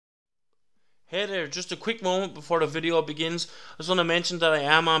Hey there, just a quick moment before the video begins. I just want to mention that I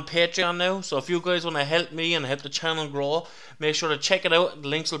am on Patreon now, so if you guys want to help me and help the channel grow, make sure to check it out. The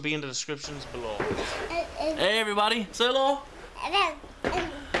links will be in the descriptions below. Hey everybody, say hello. Hello.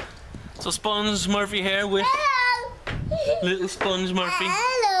 So Sponge Murphy here with little Sponge Murphy.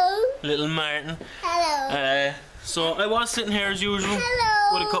 Hello. Little Martin. Hello. So I was sitting here as usual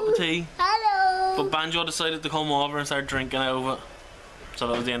with a cup of tea. Hello. But Banjo decided to come over and start drinking out of it. So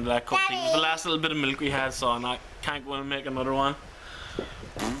that was the end of that cup of tea. It was the last little bit of milk we had, so I can't go and make another one.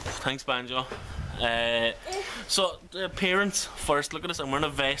 Thanks, Banjo. So the appearance first. Look at this. I'm wearing a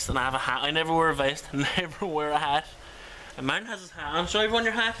vest and I have a hat. I never wear a vest. Never wear a hat. And Martin has his hat on. Show everyone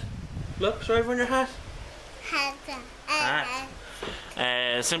your hat. Look. Show everyone your hat.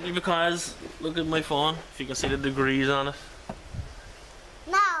 Hat. Simply because look at my phone. If you can see the degrees on it.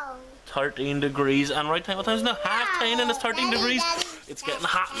 No. 13 degrees. And right time. What time is it now? Half 10 and it's 13 degrees. It's getting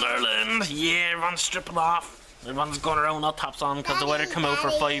hot in Ireland. Yeah, everyone's stripping off. Everyone's going around with tops on because the weather came out for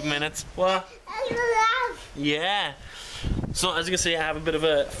 5 minutes. What? Yeah. So as you can see, I have a bit of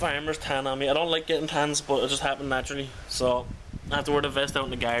a farmer's tan on me. I don't like getting tans, but it just happened naturally. So I have to wear the vest out in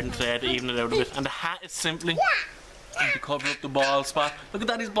the garden today to even it out a bit. And the hat is simply to cover up the bald spot. Look at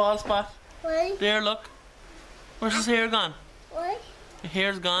Daddy's bald spot. What? There, look. Where's his hair gone? What? The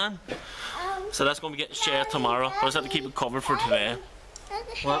hair's gone. So that's going to be getting shaved tomorrow. But I just have to keep it covered for today.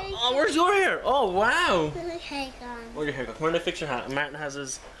 What? Oh, where's your hair? Oh, wow. Where's your hair gone? Where did I fix your hat? Martin has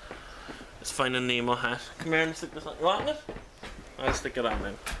his Finding Nemo hat. Come here and stick this on. You want it? I'll stick it on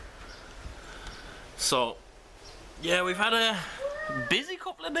now. So, yeah, we've had a busy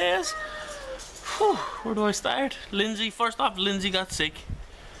couple of days. Whew, where do I start? First off, Lindsay got sick.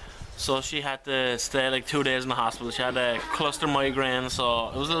 So she had to stay like 2 days in the hospital. She had a cluster migraine, so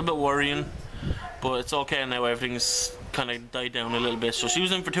it was a little bit worrying. But it's okay now, everything's kind of died down a little bit. So she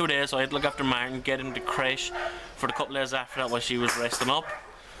was in for 2 days, so I had to look after Martin, get him to crash for the couple of days after that while she was resting up.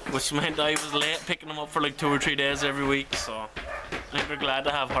 Which meant I was late picking him up for like 2 or 3 days every week. So I think we're glad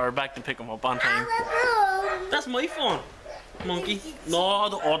to have her back to pick him up on time. That's my phone, monkey. No,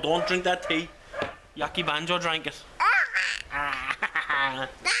 oh, don't drink that tea. Yucky. Banjo drank it. Yeah.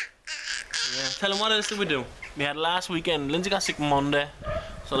 Tell him what else did we do? We had last weekend. Lindsay got sick Monday.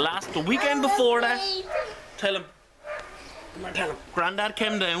 So the weekend before that, tell him. Come on, tell him. Granddad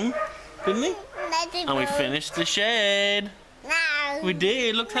came down, didn't he? And we finished the shed. No. We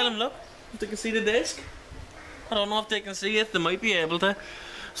did. Look, tell him, look. If they can see the desk. I don't know if they can see it. They might be able to.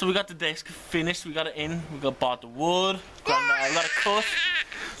 So we got the desk finished. We got it in. We bought the wood. Granddad got a cut.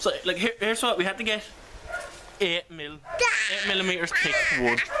 So like here's what we had to get. 8mm thick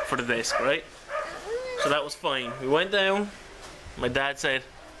wood for the desk, right? So that was fine. We went down. My dad said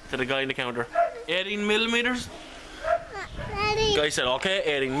to the guy in the counter, 18mm. Guy said, okay,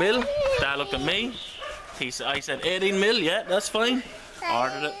 18mm. Dad looked at me. I said 18mm, yeah, that's fine.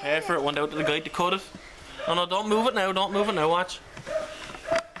 Ordered it, paid for it, went out to the guy to cut it. Oh no, don't move it now, don't move it now, watch.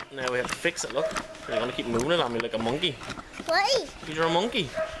 Now we have to fix it, look. You're gonna keep moving it on me like a monkey. What? Because you're a monkey.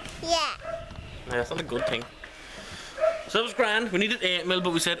 Yeah. No, that's not a good thing. So that was grand. We needed 8mm,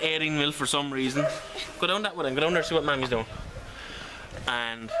 but we said 18mm for some reason. Go down that way then, go down there and see what Mammy's doing.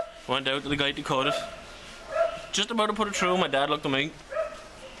 And went out to the guy to cut it. Just about to put it through, my dad looked at me.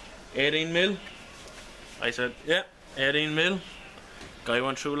 18mm. I said, yeah, 18mm. Guy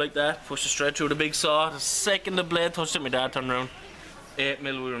went through like that, pushed it straight through the big saw. The second the blade touched it, my dad turned around.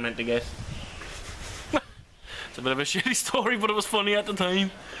 8mm we were meant to get. It's a bit of a shitty story, but it was funny at the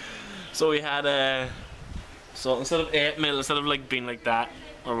time. So we had so instead of 8mm, instead of like being like that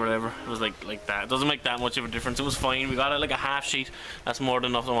or whatever, it was like that. It doesn't make that much of a difference. It was fine. We got it like a half sheet. That's more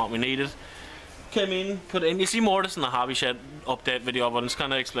than enough than what we needed. Came in, put it in. You see more of this in the hobby shed update video, but I'm just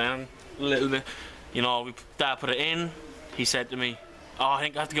kind of explaining a little bit. You know, Dad put it in. He said to me, "Oh, I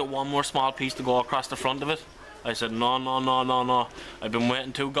think I have to get one more small piece to go across the front of it." I said, "No, no, no, no, no. I've been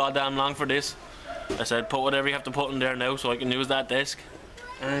waiting too goddamn long for this." I said, "Put whatever you have to put in there now so I can use that desk."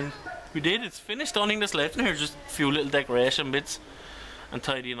 And we did. It's finished. Only this left in here, just a few little decoration bits and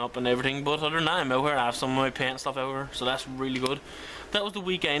tidying up and everything. But other than that, I'm out here. I have some of my paint stuff out here, so that's really good. That was the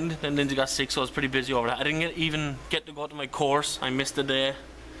weekend. Then Lindsay got sick, so I was pretty busy over that. I didn't even get to go to my course. I missed a day.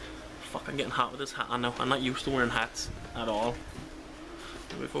 Fuck, I'm getting hot with this hat on now. I'm not used to wearing hats at all.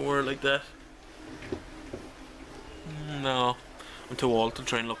 Maybe if I wear it like that. No, I'm too old to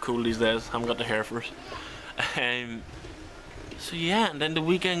try and look cool these days. I haven't got the hair for it. So yeah, and then the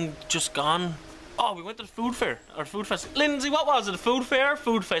weekend just gone. Oh, we went to the food fair, or food festival. Lindsay, what was it? A food fair or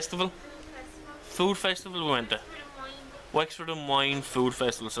food festival? Food festival we went to. Wexford and Wine Food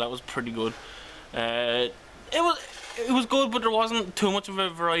Festival, so that was pretty good. It was good, but there wasn't too much of a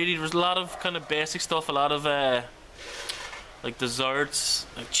variety. There was a lot of kind of basic stuff, a lot of like desserts,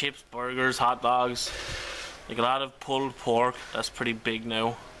 like chips, burgers, hot dogs, like a lot of pulled pork. That's pretty big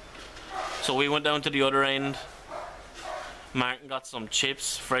now. So we went down to the other end. Martin got some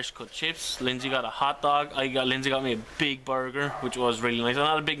chips, fresh cut chips. Lindsay got a hot dog. Lindsay got me a big burger, which was really nice. I'm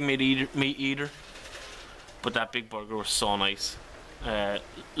not a big meat eater, but that big burger was so nice.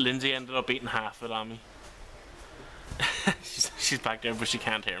 Lindsay ended up eating half of it on me. she's back there, but she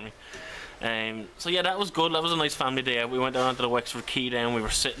can't hear me. So yeah, that was good. That was a nice family day. We went down onto the Wexford Quay down. We were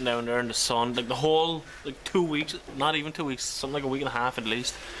sitting down there in the sun, like the whole 2 weeks, not even 2 weeks, something like a week and a half at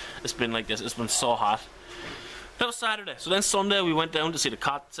least. It's been like this. It's been so hot. That was Saturday. So then Sunday we went down to see the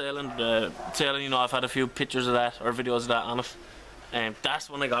cot sailing. You know, I've had a few pictures of that or videos of that on it. That's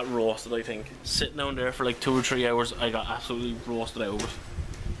when I got roasted, I think. Sitting down there for like 2 or 3 hours, I got absolutely roasted out of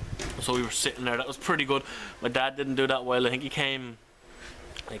it. So we were sitting there. That was pretty good. My dad didn't do that well. I think he came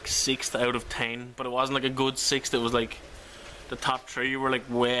like 6th out of 10, but it wasn't like a good 6th. It was like the top 3 were like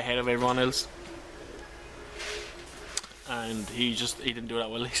way ahead of everyone else. And he didn't do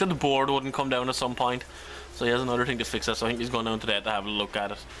that well. He said the board wouldn't come down at some point. So he has another thing to fix that, so I think he's going down today to have a look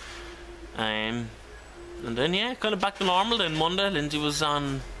at it. And then yeah, kind of back to normal. Then Monday, Lindsay was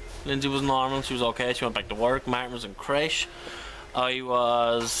normal, she was okay, she went back to work. Martin was in creche. I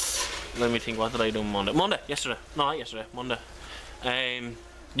was, let me think, what did I do Monday? Yesterday. No, not yesterday, Monday.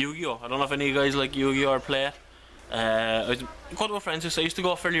 Yu-Gi-Oh! I don't know if any of you guys like Yu-Gi-Oh! Or play it. I was going with friends who I used to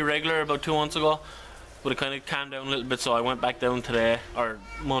go fairly regular about 2 months ago, but it kind of calmed down a little bit, so I went back down today, or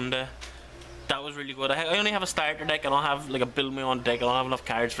Monday. That was really good. I only have a starter deck. I don't have like a build my own deck. I don't have enough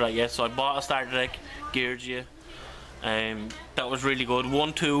cards for that yet, so I bought a starter deck, geared you. That was really good.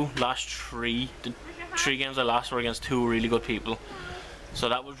 1-2 last 3. The 3 games I lost were against 2 really good people, so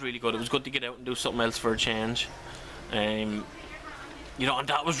that was really good. It was good to get out and do something else for a change. You know, and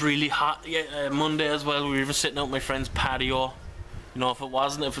that was really hot. Yeah, Monday as well. We were even sitting out my friend's patio. You know, if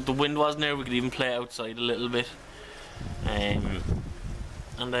the wind wasn't there, we could even play outside a little bit.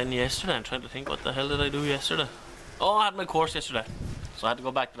 And then yesterday, I'm trying to think, what the hell did I do yesterday? Oh, I had my course yesterday, so I had to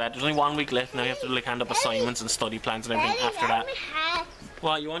go back to that. There's only 1 week left now. You have to like hand up assignments and study plans and everything after that.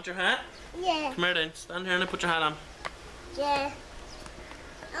 What, you want your hat? Yeah. Come here then, stand here and put your hat on. Yeah.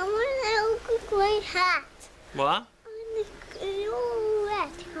 I want a great hat. What?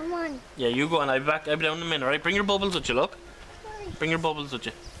 Come on. Yeah, you go, and I'll be down in a minute, right? Bring your bubbles with you, look. Bring your bubbles with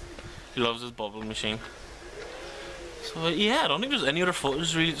you. He loves his bubble machine. So yeah, I don't think there's any other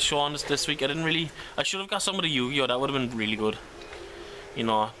footage really to show on this week. I should have got some of the Yu-Gi-Oh! That would have been really good. You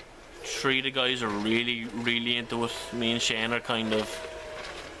know, 3 of the guys are really, really into it. Me and Shane are kind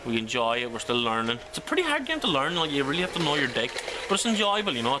of, we enjoy it, we're still learning. It's a pretty hard game to learn, like you really have to know your deck. But it's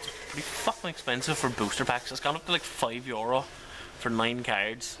enjoyable, you know. It's pretty fucking expensive for booster packs. It's gone up to like €5 for 9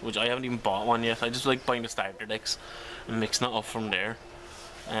 cards, which I haven't even bought one yet. I just like buying the starter decks and mixing it up from there.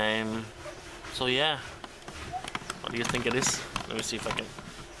 So yeah. What do you think it is? Let me see if I can.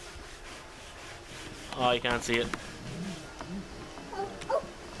 Oh, I can't see it.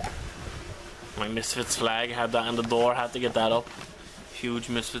 My Misfits flag, had that on the door, had to get that up. Huge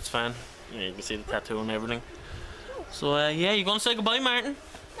Misfits fan. Yeah, you can see the tattoo and everything. So yeah, you gonna say goodbye, Martin?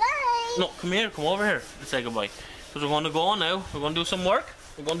 Bye. No, come here, come over here and say goodbye. Because we're going to go now. We're going to do some work.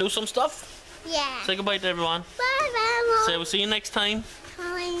 We're going to do some stuff. Yeah. Say goodbye to everyone. Bye, Mama. Say we'll see you next time.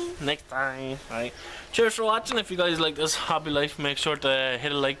 Bye. Next time. Right. Cheers for watching. If you guys like this hobby life, make sure to hit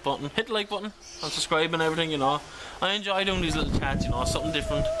the like button. Hit the like button and subscribe and everything, you know. I enjoy doing these little chats, you know, something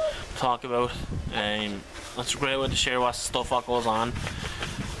different to talk about. That's a great way to share what goes on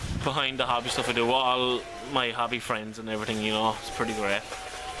behind the hobby stuff I do with all my hobby friends and everything, you know. It's pretty great.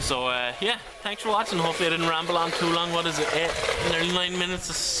 So yeah, thanks for watching. Hopefully I didn't ramble on too long. What is it, 8, nearly 9 minutes?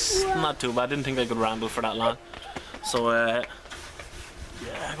 It's not too bad. I didn't think I could ramble for that long. So yeah,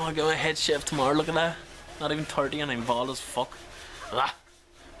 I'm gonna get my head shaved tomorrow. Look at that. Not even 30 and I'm bald as fuck. Ah,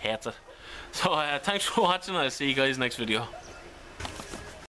 hates it. So thanks for watching. I'll see you guys next video.